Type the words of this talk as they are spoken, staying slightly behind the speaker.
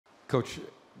Coach,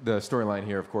 the storyline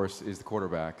here, of course, is the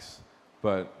quarterbacks,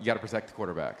 but you got to protect the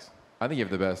quarterbacks. I think you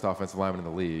have the best offensive lineman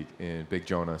in the league in Big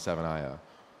Jonah Savaiinaea.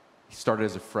 He started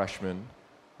as a freshman.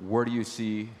 Where do you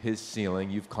see his ceiling?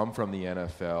 You've come from the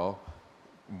NFL.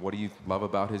 What do you love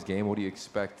about his game? What do you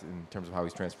expect in terms of how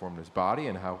he's transformed his body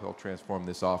and how he'll transform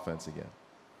this offense again?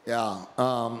 Yeah,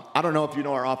 I don't know if you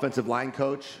know our offensive line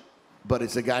coach, but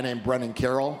it's a guy named Brennan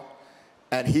Carroll,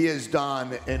 and he has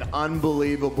done an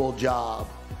unbelievable job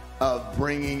of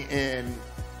bringing in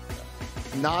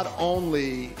not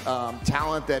only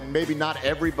talent that maybe not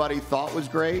everybody thought was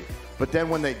great, but then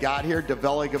when they got here,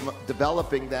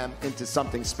 developing them into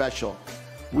something special.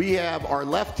 We have our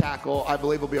left tackle, I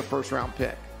believe will be a first-round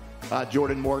pick,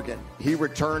 Jordan Morgan. He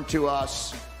returned to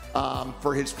us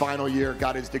for his final year,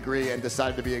 got his degree, and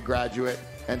decided to be a graduate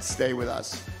and stay with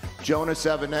us. Jonah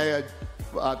Savaiinaea,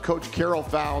 Coach Carroll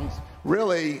found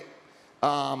really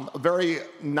a very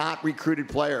not recruited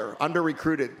player,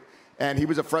 under-recruited. And he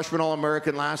was a freshman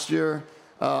All-American last year.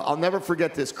 I'll never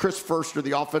forget this. Chris Furster,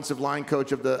 the offensive line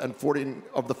coach of the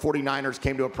 49ers,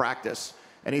 came to a practice.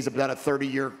 And he's about a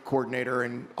 30-year coordinator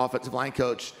and offensive line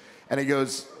coach. And he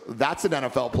goes, "That's an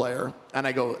NFL player." And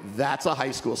I go, "That's a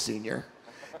high school senior."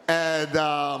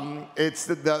 And it's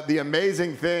the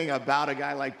amazing thing about a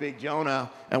guy like Big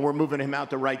Jonah, and we're moving him out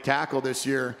to right tackle this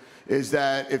year, is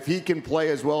that if he can play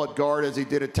as well at guard as he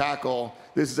did at tackle,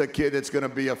 this is a kid that's going to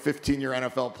be a 15-year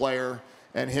NFL player,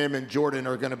 and him and Jordan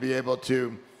are going to be able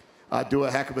to do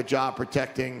a heck of a job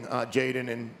protecting Jaden.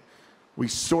 And we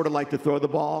sort of like to throw the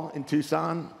ball in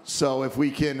Tucson, so if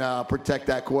we can protect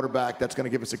that quarterback, that's going to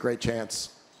give us a great chance.